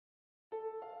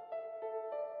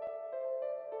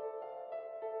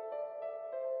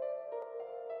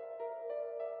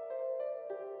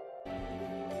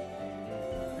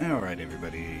Alright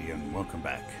everybody, and welcome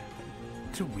back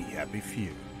to We Happy Few.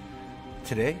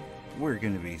 Today, we're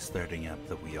going to be starting up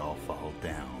the We All Fall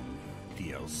Down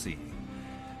DLC.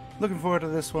 Looking forward to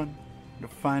this one, the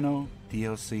final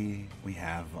DLC we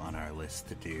have on our list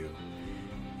to do.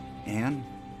 And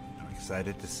I'm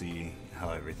excited to see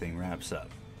how everything wraps up.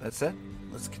 That said,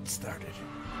 let's get started.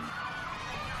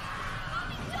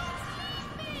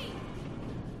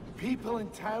 People in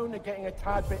town are getting a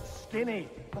tad bit skinny.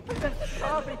 I think they're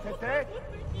starving to death.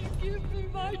 You give me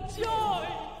my joy!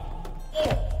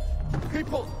 Oh,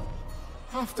 people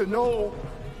have to know.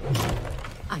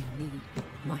 I need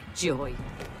my joy.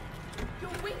 You're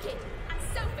wicked and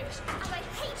selfish, and I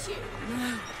hate you!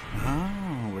 No.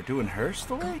 Oh, we're doing her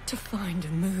story? Got to find a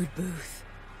mood booth.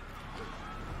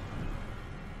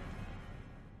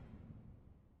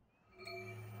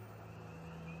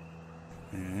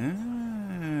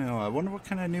 Oh, I wonder what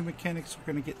kind of new mechanics we're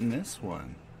going to get in this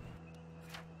one.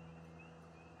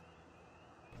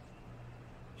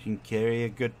 She can carry a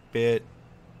good bit.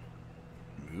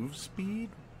 Move speed?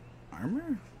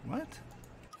 Armor? What?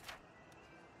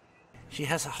 She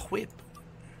has a whip.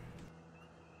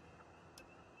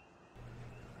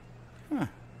 Huh.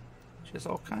 She has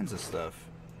all kinds of stuff.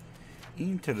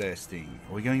 Interesting.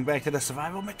 Are we going back to the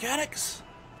survival mechanics?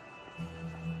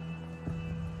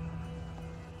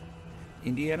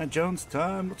 Indiana Jones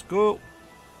time. Let's go.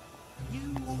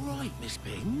 You alright, Miss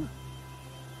Byng?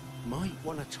 Might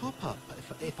want to top up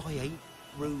if I ain't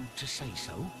rude to say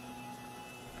so.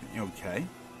 Okay.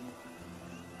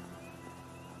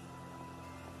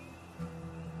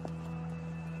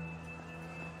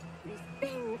 Miss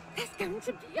Byng, there's going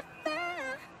to be a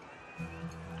fair!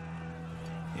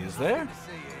 Is there? Nothing to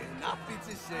see here, nothing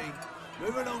to see.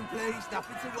 Move along, please.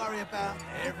 Nothing to worry about.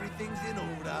 Everything's in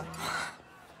order.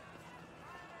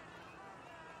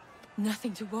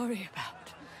 Nothing to worry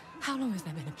about. How long has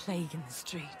there been a plague in the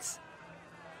streets?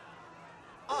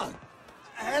 Oh,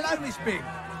 hello, Miss Byng.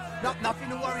 Nothing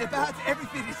to worry about.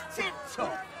 Everything is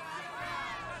tip-top.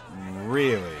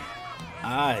 Really?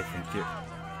 I think it...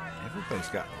 Everybody's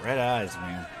got red eyes,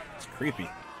 man. It's creepy.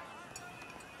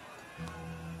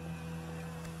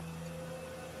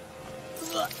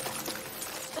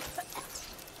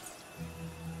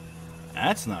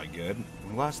 That's not good.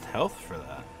 We lost health for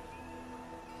that.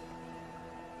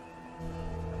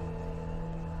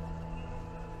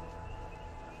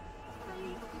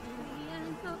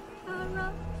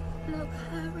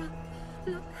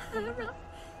 Look her up,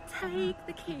 take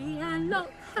the key and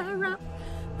lock her up,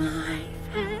 my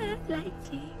fair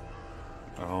lady.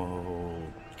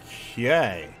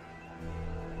 Okay.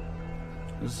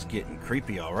 This is getting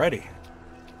creepy already.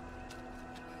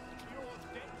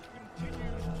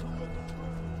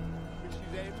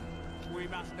 Mrs. M, we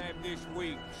must have this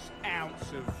week's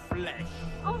ounce of flesh.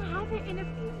 I'll have it in a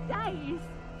few days.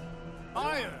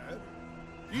 I heard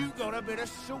you got a bit of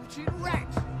salted rat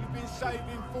you've been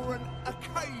saving for an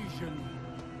occasion.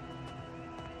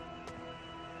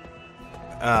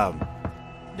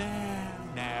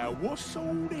 Now, what's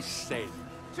all this then?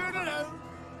 Toodaloo!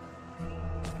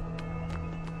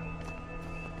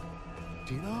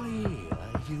 Did I hear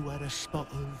you had a spot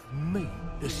of meat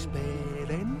to spare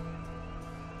then?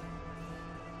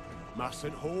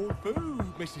 Mustn't hoard food,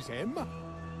 Mrs. M.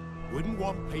 Wouldn't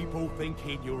want people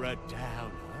thinking you're a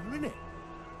downer, innit?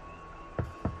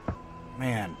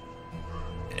 Man.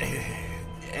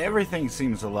 Everything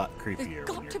seems a lot creepier There's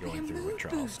when got you're to be a going through mood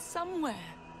withdrawals. booth somewhere.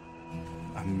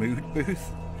 A mood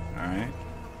booth? Alright.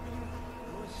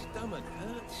 My stomach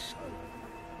hurts so.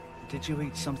 Did you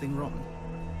eat something rotten?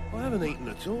 I haven't eaten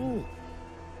at all.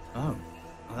 Oh,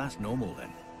 well, that's normal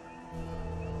then.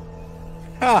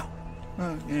 Ha!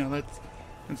 Yeah,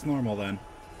 that's normal then.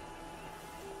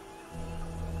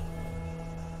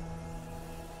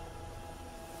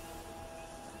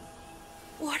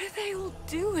 What are they all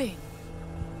doing?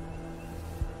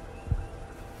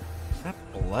 Is that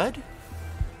blood?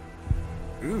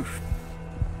 Oof.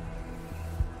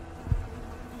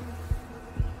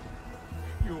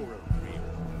 You're a real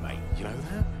mate, You know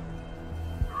that?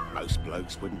 Most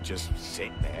blokes wouldn't just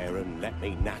sit there and let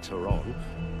me natter on.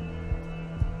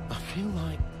 I feel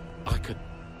like I could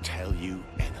tell you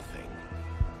anything.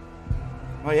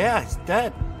 Oh yeah, he's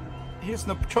dead. He has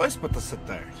no choice but to sit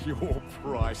there. You're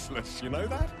priceless, you know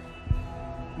that?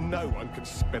 No one can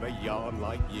spin a yarn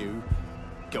like you.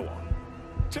 Go on,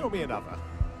 tell me another.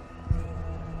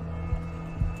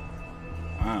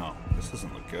 Wow, this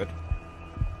doesn't look good.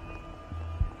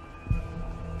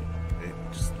 Hey,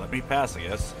 just let me pass, I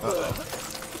guess. Uh-oh.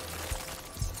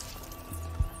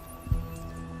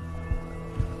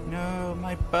 No,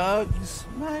 my bugs.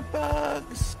 My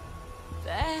bugs.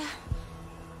 There.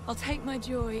 I'll take my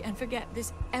joy and forget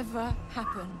this ever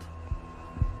happened.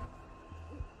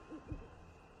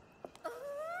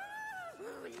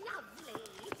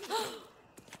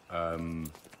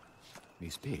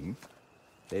 Miss Byng,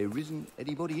 there isn't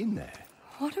anybody in there.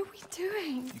 What are we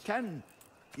doing? You can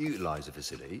utilise the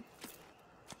facility.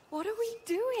 What are we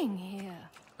doing here?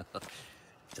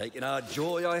 Taking our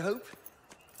joy, I hope?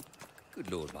 Good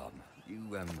Lord, Mum. You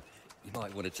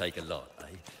might want to take a lot, eh?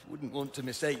 Wouldn't want to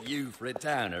mistake you for a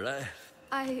towner, eh?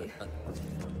 I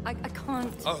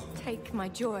can't take my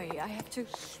joy. I have to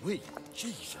Sweet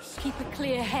Jesus. keep a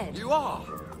clear head. You are!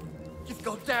 You've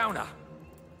got downer.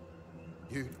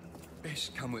 You'd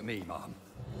best come with me, Mum.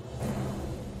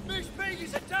 Miss Byng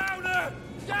is a downer!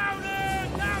 Downer!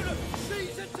 Downer!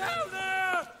 She's a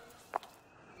downer!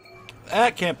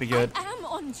 That can't be good. I am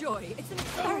on joy. It's an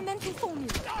experimental formula.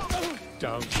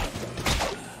 Don't.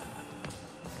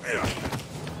 I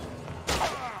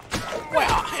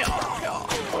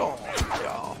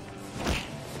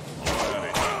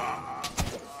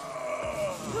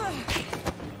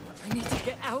need to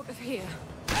get out of here.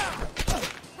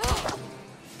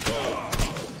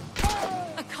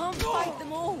 I can't fight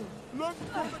them all.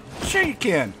 Sure you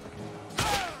can.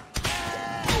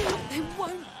 They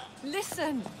won't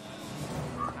listen.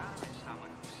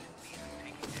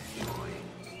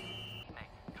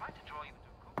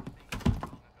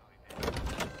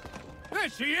 There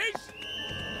she is!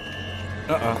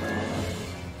 Uh-oh.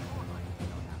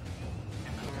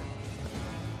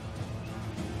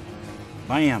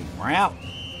 Bam, we're out.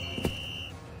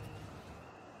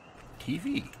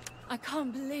 TV. I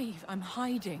can't believe I'm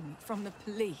hiding from the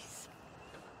police.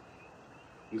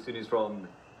 This is from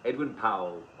Edwin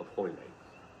Powell of Hoylake.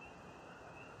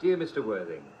 Dear Mr.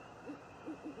 Worthing.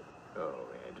 Oh,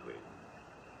 Edwin.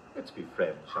 Let's be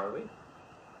friends, shall we?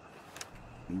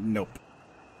 Nope.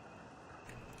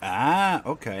 Ah,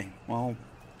 okay. Well,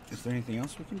 is there anything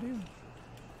else we can do?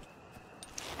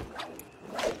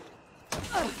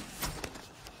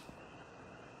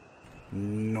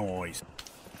 Noise.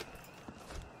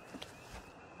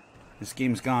 This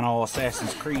game's gone all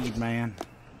Assassin's Creed, man.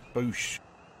 Boosh.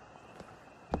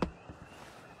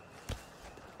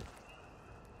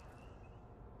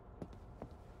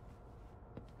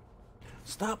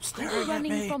 Stop staring at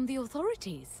running me. from the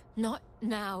authorities. Not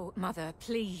now, Mother,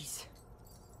 please.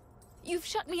 You've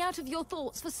shut me out of your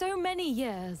thoughts for so many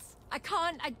years. I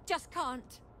can't. I just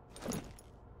can't.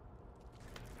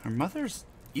 Her mother's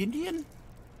Indian?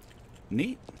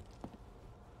 Neat.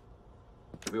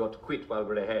 We ought to quit while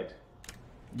we're ahead.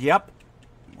 Yep.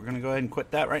 We're gonna go ahead and quit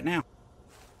that right now.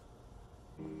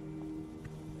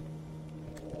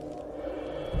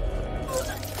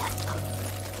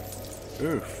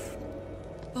 Oof.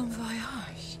 Bon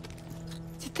voyage.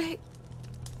 Did they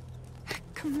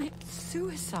commit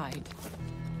suicide?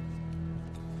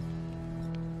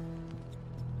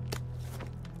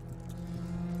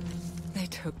 They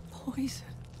took poison.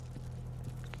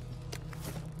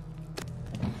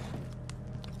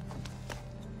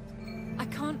 I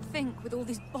can't think with all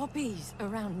these bobbies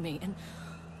around me and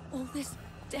all this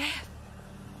death.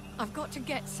 I've got to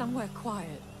get somewhere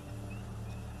quiet.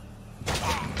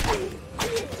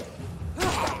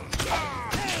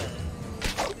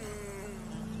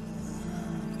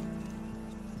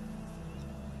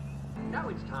 Now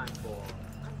it's time for...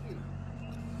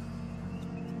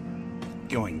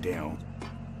 Going down.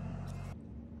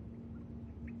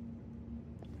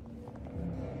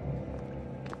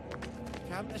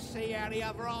 Come to see how the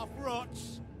other half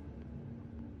rots.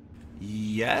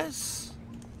 Yes?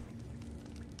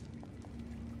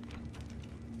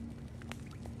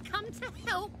 Come to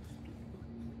help.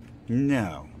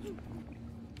 No.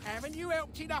 Haven't you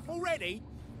helped enough already?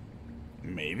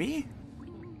 Maybe?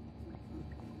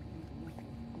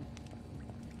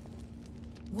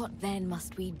 What then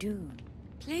must we do?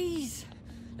 Please.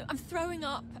 I'm throwing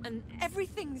up and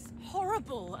everything's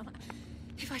horrible. And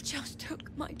if I just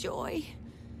took my joy,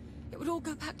 it would all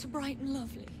go back to bright and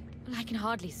lovely. Well, I can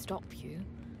hardly stop you.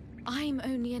 I'm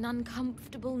only an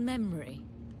uncomfortable memory.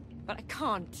 But I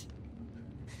can't.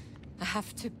 I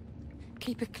have to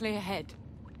keep a clear head.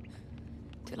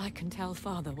 Till I can tell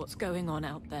Father what's going on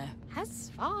out there. Has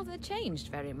Father changed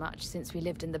very much since we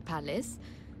lived in the palace?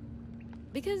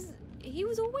 Because he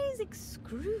was always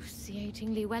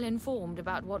excruciatingly well informed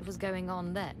about what was going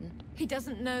on then. He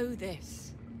doesn't know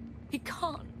this. He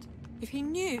can't. If he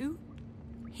knew,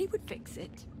 he would fix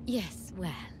it. Yes,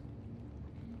 well.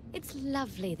 It's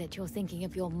lovely that you're thinking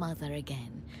of your mother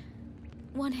again.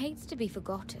 One hates to be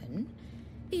forgotten,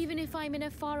 even if I'm in a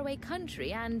faraway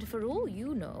country and, for all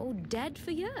you know, dead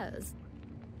for years.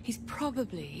 He's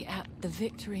probably at the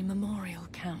Victory Memorial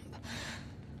Camp.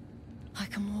 I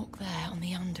can walk there on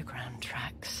the underground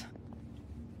tracks.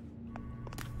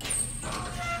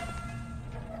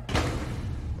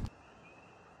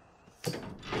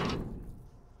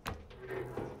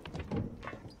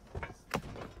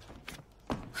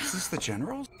 Is this the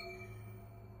general?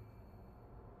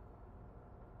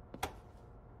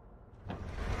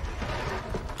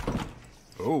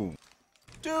 Oh.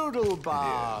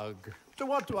 Doodlebug! To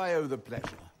what do I owe the pleasure?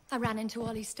 I ran into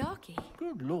Ollie Starkey.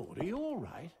 Good lord, are you all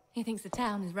right? He thinks the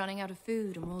town is running out of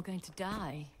food and we're all going to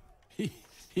die.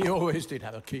 He always did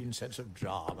have a keen sense of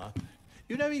drama.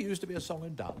 You know, he used to be a song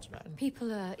and dance man.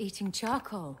 People are eating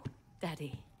charcoal,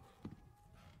 Daddy.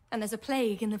 And there's a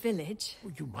plague in the village.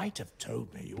 Well, you might have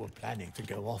told me you were planning to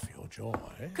go off your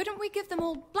joy. Couldn't we give them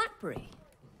all blackberry?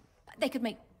 They could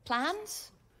make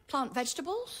plans, plant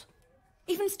vegetables,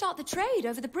 even start the trade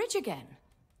over the bridge again.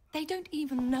 They don't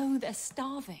even know they're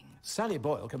starving. Sally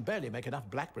Boyle can barely make enough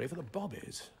blackberry for the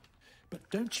bobbies. But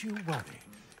don't you worry.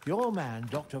 Your man,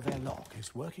 Dr. Verloc,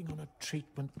 is working on a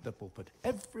treatment that will put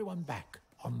everyone back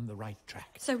on the right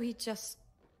track. So we just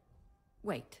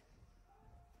wait.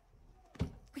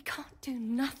 We can't do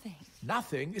nothing.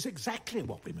 Nothing is exactly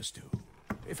what we must do.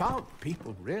 If our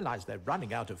people realize they're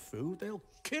running out of food, they'll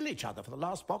kill each other for the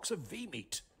last box of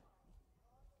V-meat.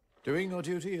 Doing your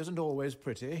duty isn't always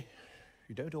pretty.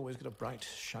 You don't always get a bright,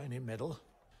 shiny medal.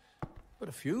 But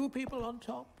a few people on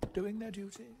top doing their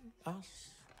duty, us,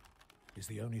 is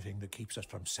the only thing that keeps us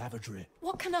from savagery.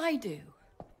 What can I do?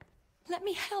 Let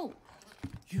me help.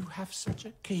 You have such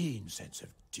a keen sense of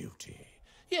duty.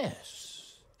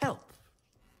 Yes, help.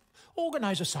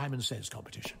 Organize a Simon Says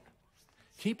competition.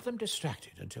 Keep them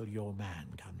distracted until your man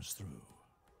comes through.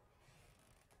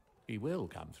 He will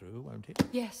come through, won't he?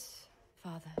 Yes,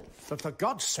 Father. But for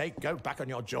God's sake, go back on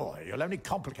your joy. You'll only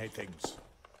complicate things.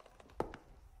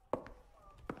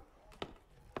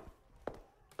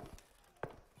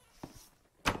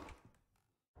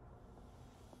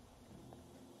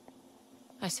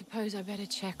 I suppose I better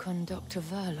check on Dr.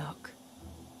 Verloc.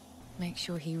 Make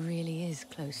sure he really is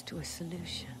close to a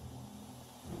solution.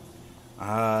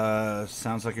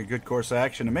 Sounds like a good course of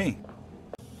action to me.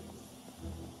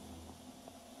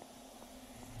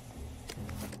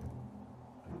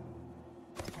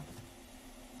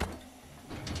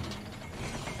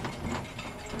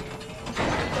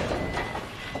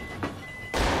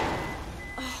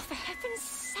 Oh, for heaven's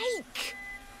sake!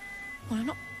 Well, I'm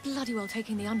not bloody well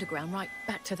taking the underground right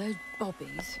back to those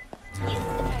bobbies.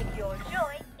 Take your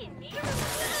joy in me.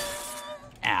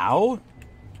 Ow.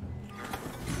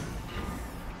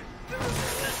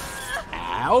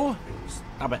 Ow.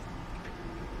 Stop it.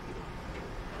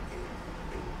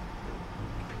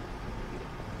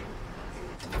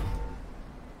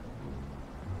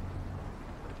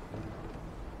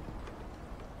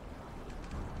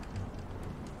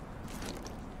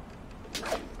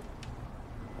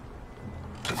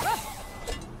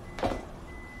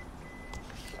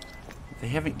 They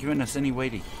haven't given us any way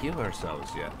to heal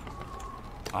ourselves yet.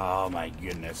 Oh my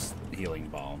goodness, healing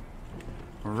balm.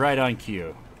 Right on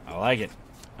cue. I like it.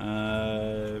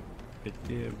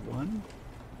 One?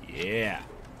 Yeah.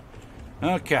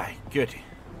 Okay, good.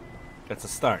 That's a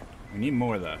start. We need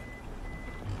more though.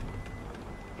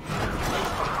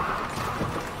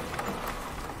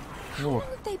 How long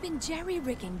have they been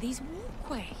jerry-rigging these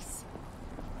walkways?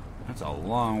 That's a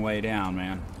long way down,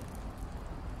 man.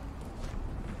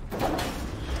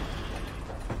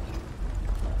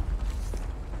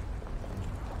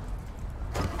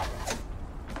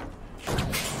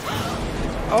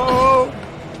 Oh!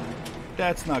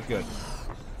 That's not good.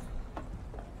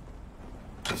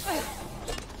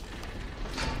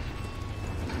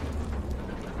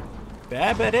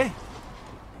 Babbity.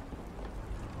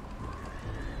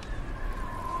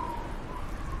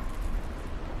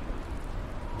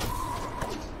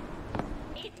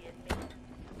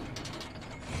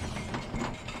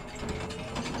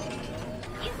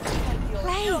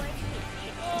 Plague!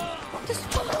 Just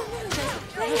follow the road, there's a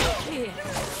plague here.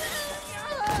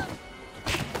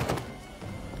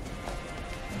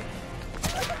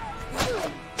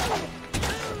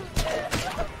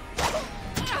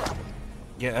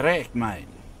 Get wrecked, mate.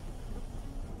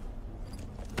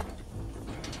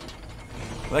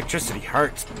 Electricity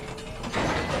hurts.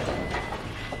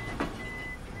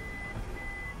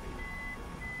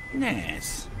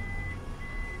 Nice.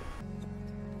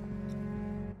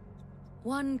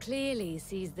 One clearly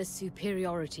sees the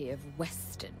superiority of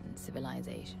Western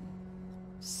civilization.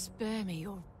 Spare me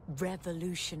your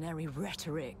revolutionary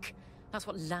rhetoric. That's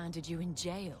what landed you in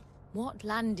jail. What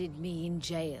landed me in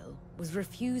jail was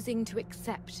refusing to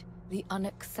accept the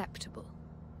unacceptable.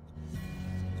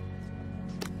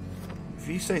 If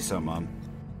you say so, Mom.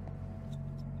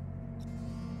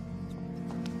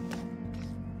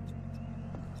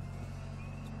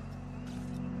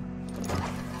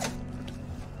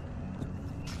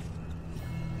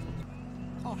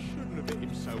 I shouldn't have hit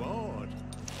him so hard.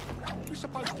 We're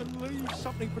supposed to leave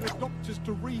something for the doctors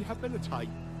to rehabilitate.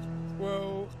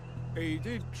 Well, he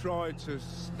did try to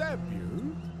stab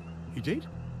you. He did?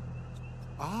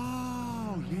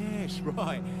 Oh, yes,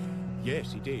 right.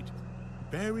 Yes, he did.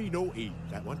 Very naughty,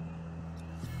 that one.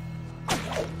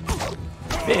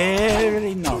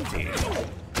 Very naughty.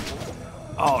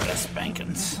 All the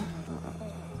spankings.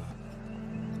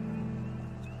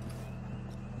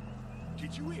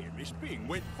 Did you hear Miss Byng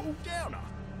went full downer?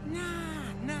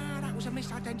 Nah, that was a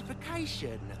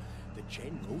misidentification. The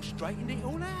General straightened it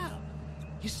all out.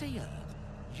 You see her,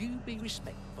 you be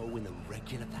respectful in a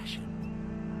regular fashion.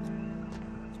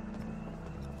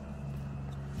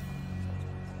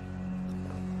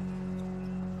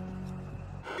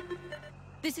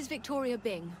 This is Victoria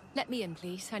Byng. Let me in,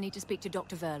 please. I need to speak to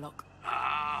Dr. Verloc.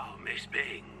 Oh, Miss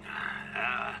Byng.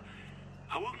 I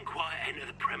wouldn't quite enter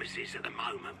the premises at the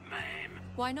moment, ma'am.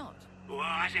 Why not? Well,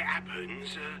 as it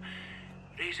happens,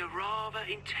 there's a rather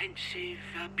intensive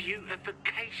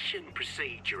beautification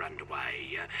procedure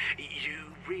underway. You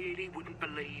really wouldn't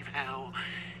believe how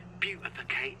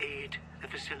beautificated the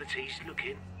facility's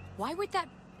looking. Why would that...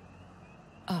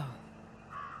 Oh.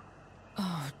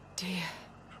 Oh, dear.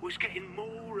 Was getting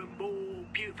more and more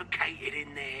beautificated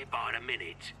in there by the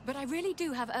minute. But I really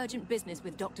do have urgent business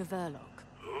with Dr. Verloc.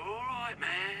 All right,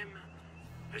 ma'am.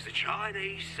 As the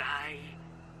Chinese say,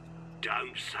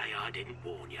 don't say I didn't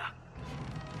warn you.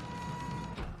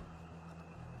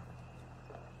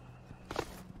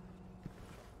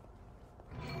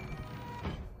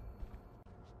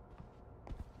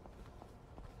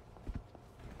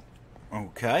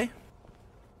 Okay.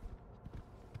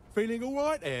 Feeling all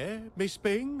right there, Miss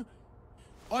Byng?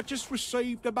 I just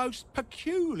received a most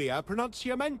peculiar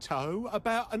pronunciamento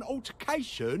about an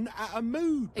altercation at a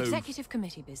mood booth. Executive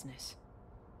committee business.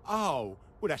 Oh,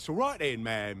 well that's all right then,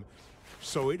 ma'am.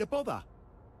 Sorry to bother.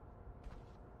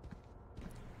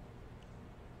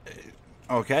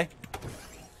 Okay.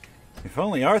 If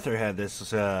only Arthur had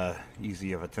this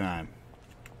easy of a time.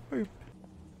 Boop.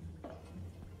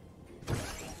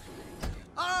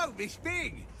 Oh, Miss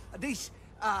Byng! This,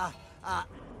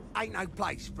 ain't no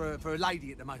place for a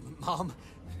lady at the moment, Mum.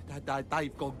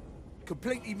 They've gone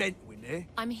completely mental in there.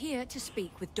 I'm here to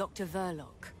speak with Dr.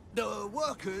 Verloc. The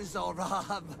workers are,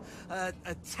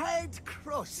 a tad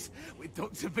cross with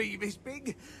Dr. B, Miss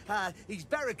Byng. He's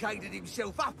barricaded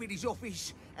himself up in his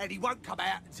office, and he won't come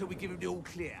out until we give him the all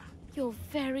clear. Your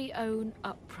very own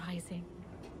uprising.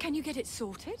 Can you get it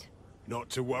sorted? Not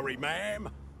to worry, ma'am.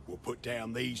 We'll put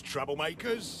down these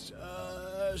troublemakers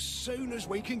as soon as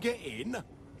we can get in.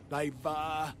 They've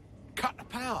cut the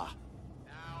power.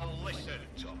 Now listen,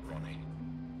 Top Ronnie.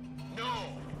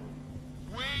 No,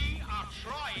 we are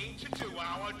trying to do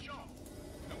our job.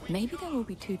 Maybe they will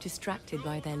be too distracted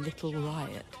by their little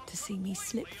riot to see me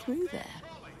slip through there.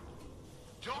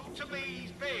 Dr.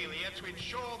 B's failure to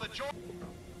ensure the job.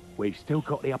 We've still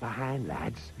got the upper hand,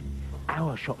 lads.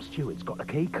 Our shop steward's got the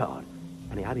key card,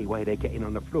 and the only way they're getting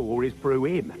on the floor is through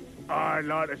him. I'd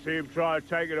like to see him try and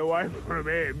take it away from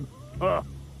him. Well,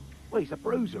 he's a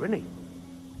bruiser, isn't he?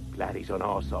 Glad he's on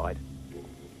our side.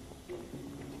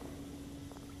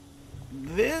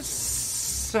 This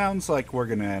sounds like we're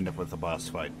gonna end up with a boss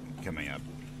fight coming up.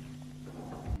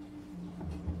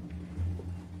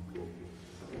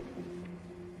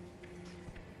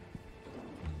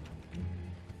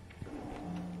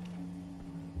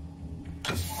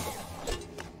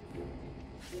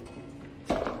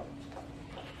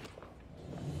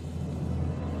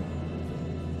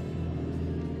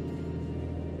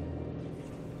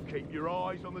 Keep your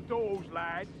eyes on the doors,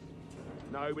 lads.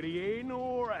 Nobody in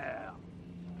or out.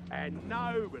 And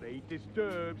nobody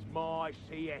disturbs my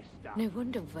siesta. No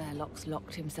wonder Verloc's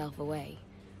locked himself away.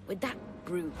 With that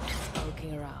brute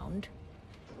skulking around.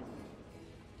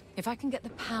 If I can get the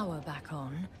power back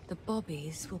on, the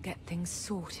Bobbies will get things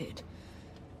sorted.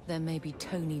 Then maybe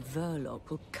Tony Verloc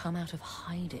will come out of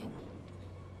hiding.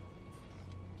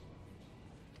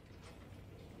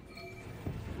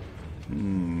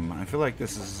 I feel like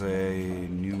this is a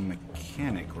new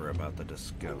mechanic we're about to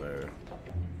discover.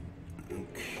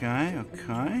 Okay,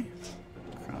 okay.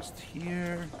 Across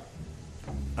here.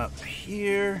 Up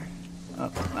here.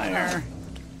 Up there.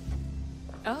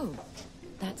 Oh,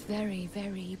 that's very,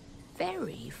 very,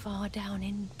 very far down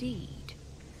indeed.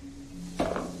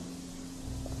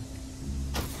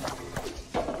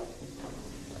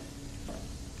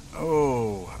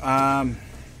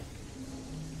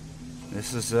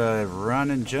 This is a run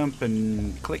and jump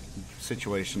and click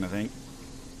situation, I think.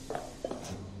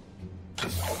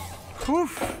 Whew.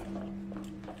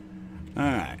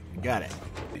 Alright, got it.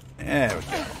 There we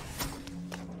go.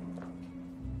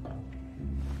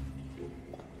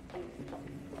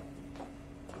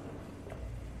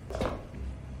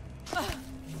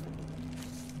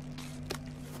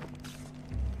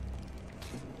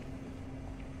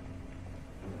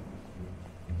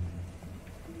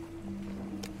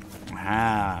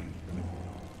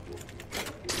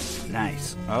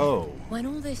 Nice. Oh. When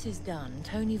all this is done,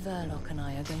 Tony Verloc and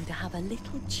I are going to have a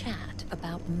little chat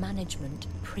about management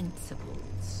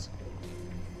principles.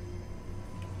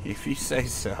 If you say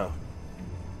so.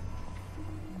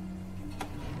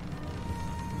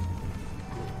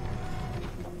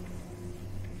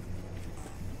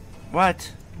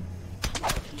 What?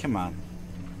 Come on.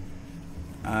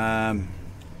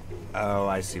 Oh,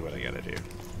 I see what I gotta do.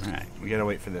 Alright, we gotta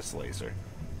wait for this laser.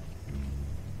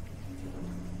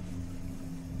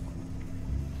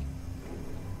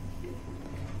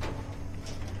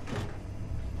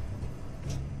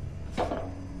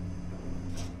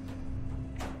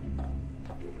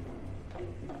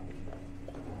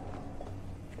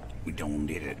 We don't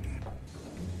need it.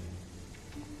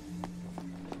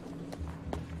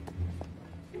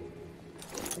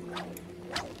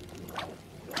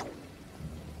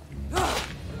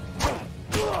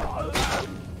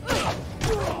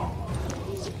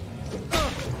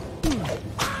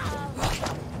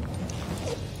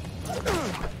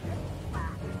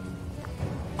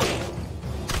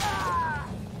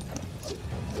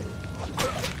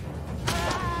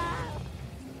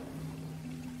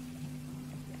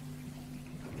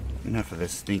 Enough of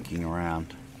this sneaking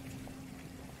around.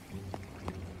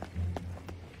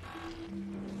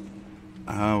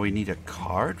 Oh, we need a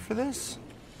card for this?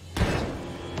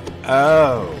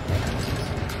 Oh.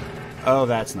 Oh,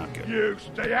 that's not good. You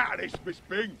stay out of this, Miss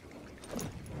Byng.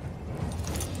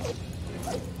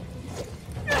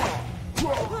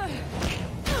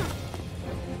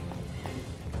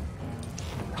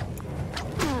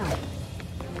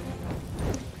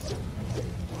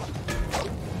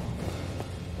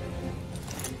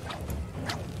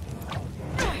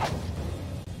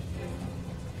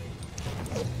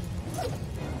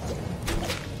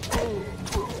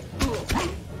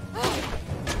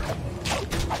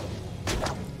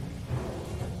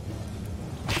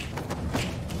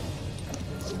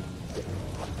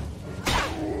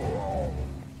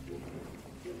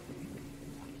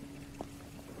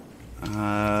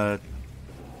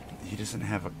 He doesn't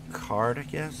have a card, I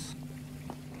guess?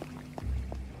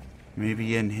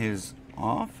 Maybe in his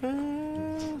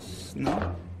office?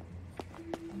 No?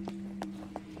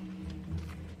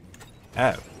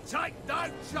 Oh. Take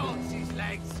no chances,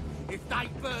 lads. If they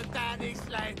burn down this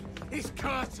land, it's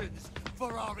curtains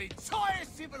for our entire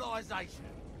civilization.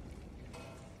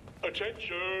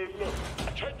 Attention!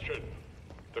 Attention!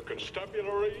 The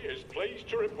constabulary is pleased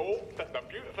to report that the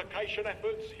beautification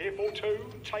efforts heretofore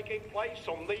taking place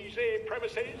on these here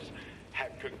premises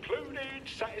have concluded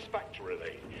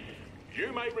satisfactorily.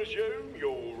 You may resume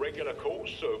your regular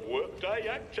course of workday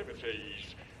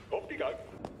activities. Off you go.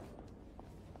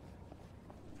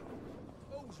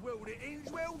 All's well that ends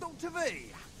well, Dr. V.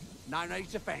 No need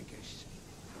to thank us.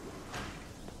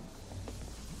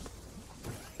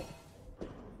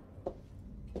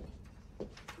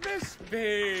 Miss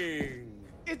Byng!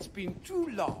 It's been too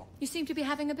long. You seem to be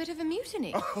having a bit of a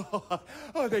mutiny.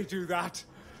 Oh, they do that.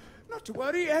 Not to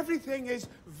worry, everything is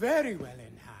very well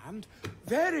in hand.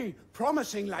 Very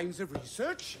promising lines of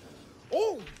research.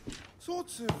 All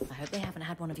sorts of... I hope they haven't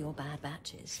had one of your bad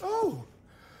batches. Oh,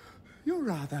 you're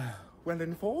rather well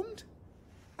informed.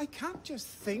 I can't just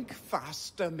think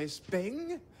faster, Miss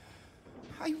Byng.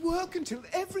 I work until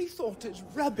every thought is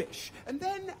rubbish, and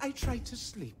then I try to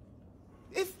sleep.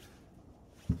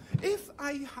 If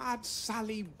I had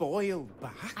Sally Boyle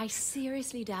back... I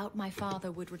seriously doubt my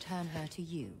father would return her to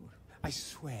you. I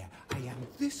swear, I am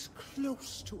this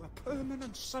close to a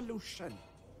permanent solution.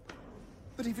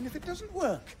 But even if it doesn't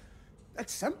work, at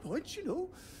some point, you know,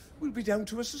 we'll be down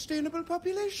to a sustainable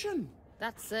population.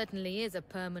 That certainly is a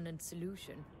permanent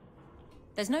solution.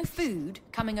 There's no food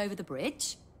coming over the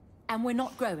bridge, and we're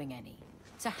not growing any.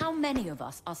 So how many of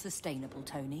us are sustainable,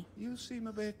 Tony? You seem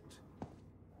a bit...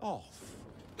 off.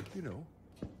 You know,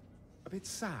 a bit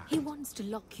sad. He wants to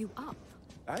lock you up.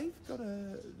 I've got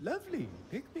a lovely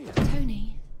pick-me-up.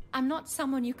 Tony, I'm not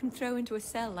someone you can throw into a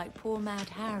cell like poor Mad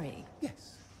Harry.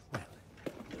 Yes, well,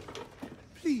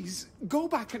 please go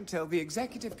back and tell the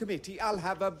executive committee I'll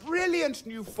have a brilliant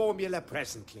new formula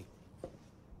presently.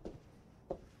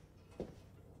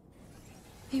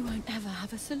 He won't ever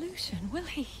have a solution, will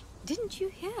he? Didn't you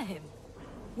hear him?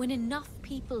 When enough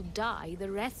people die, the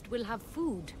rest will have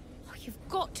food. Oh, you've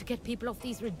got to get people off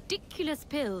these ridiculous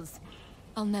pills.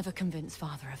 I'll never convince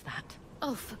Father of that.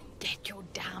 Oh, forget your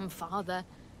damn father.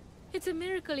 It's a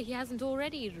miracle he hasn't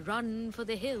already run for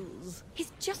the hills.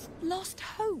 He's just lost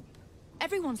hope.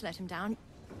 Everyone's let him down.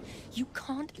 You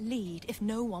can't lead if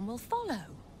no one will follow.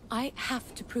 I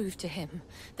have to prove to him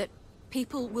that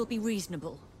people will be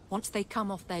reasonable once they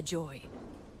come off their joy.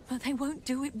 But they won't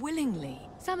do it willingly.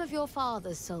 Some of your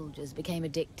father's soldiers became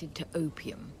addicted to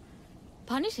opium.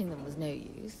 Punishing them was no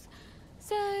use,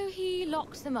 so he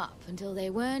locked them up until they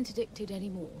weren't addicted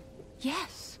anymore.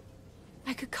 Yes.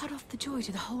 I could cut off the joy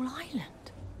to the whole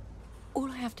island.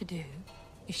 All I have to do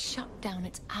is shut down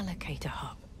its allocator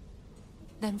hub.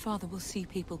 Then Father will see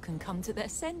people can come to their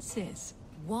senses.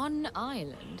 One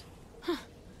island? Huh.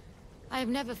 I have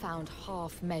never found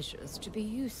half measures to be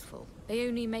useful. They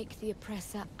only make the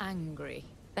oppressor angry.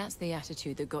 That's the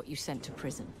attitude that got you sent to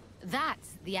prison.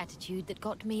 That's the attitude that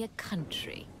got me a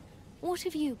country. What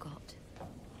have you got?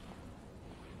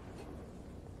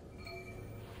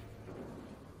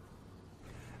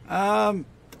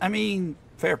 I mean,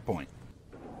 fair point.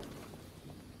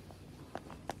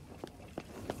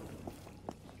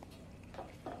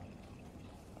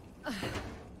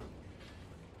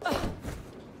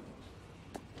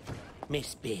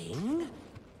 Miss Byng,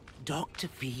 Dr.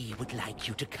 V would like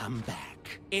you to come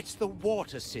back. It's the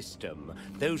water system.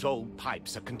 Those old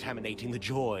pipes are contaminating the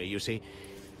joy, you see.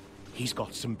 He's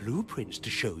got some blueprints to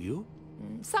show you.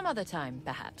 Some other time,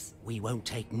 perhaps. We won't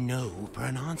take no for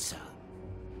an answer.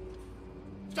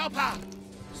 Stop her!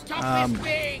 Stop Miss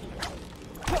Byng!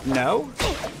 No?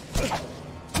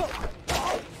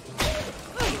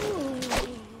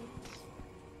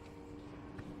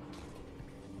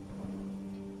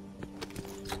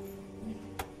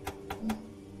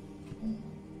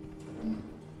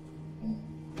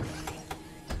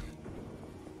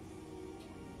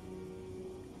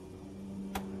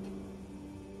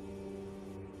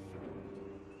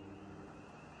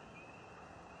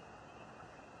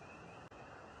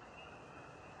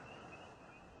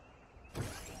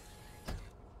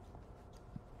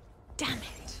 Damn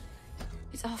it!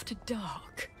 It's after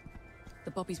dark. The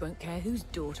Bobbies won't care whose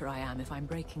daughter I am if I'm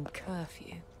breaking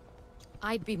curfew.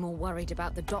 I'd be more worried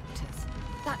about the doctors.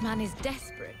 That man is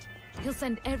desperate. He'll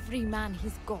send every man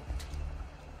he's got.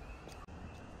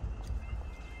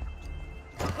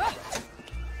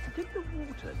 Did the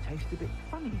water taste a bit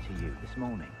funny to you this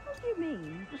morning? What do you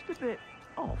mean? Just a bit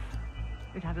off.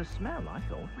 It had a smell, I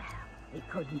thought. Well, it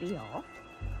couldn't be off.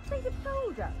 They'd have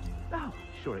told us. Oh,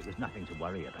 sure it was nothing to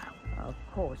worry about. Of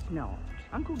course not.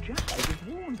 Uncle Jack has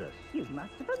warned us. You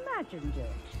must have imagined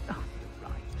it. Oh, you're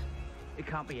right. It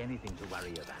can't be anything to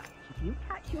worry about. If you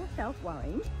catch yourself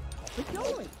worrying, pop a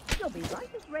joy. You'll be right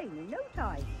as rain in no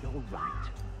time. You're right.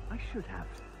 I should have.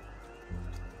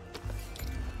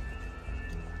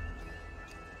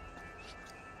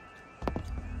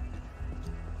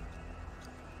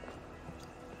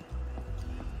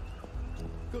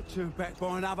 Got turned back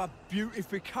by another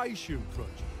beautification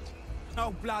project.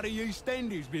 Oh, bloody East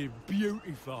End is being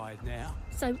beautified now.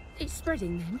 So it's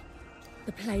spreading then?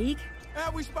 The plague? How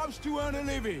are we supposed to earn a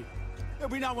living?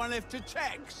 There'll be no one left to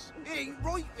tax. It ain't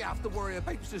right we have to worry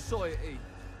about society.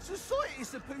 Society's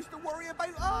supposed to worry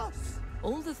about us.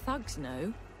 All the thugs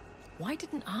know. Why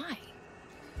didn't I?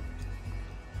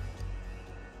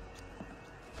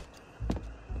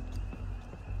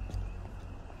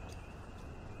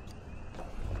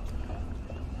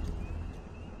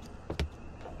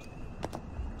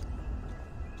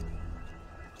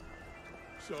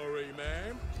 Sorry,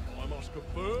 ma'am. I must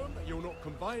confirm that you're not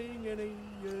conveying any,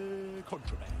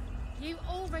 contraband. You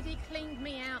already cleaned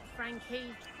me out,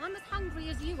 Frankie. I'm as hungry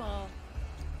as you are.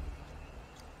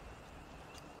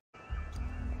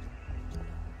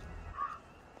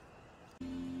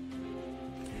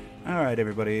 Alright,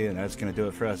 everybody, and that's going to do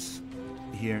it for us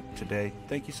here today.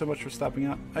 Thank you so much for stopping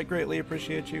out. I greatly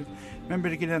appreciate you. Remember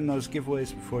to get in those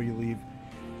giveaways before you leave.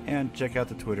 And check out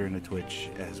the Twitter and the Twitch,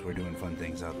 as we're doing fun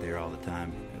things out there all the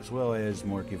time, as well as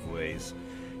more giveaways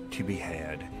to be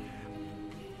had.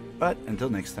 But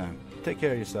until next time, take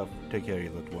care of yourself, take care of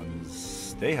your loved ones,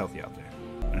 stay healthy out there,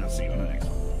 and I'll see you on the next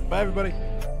one. Bye, everybody!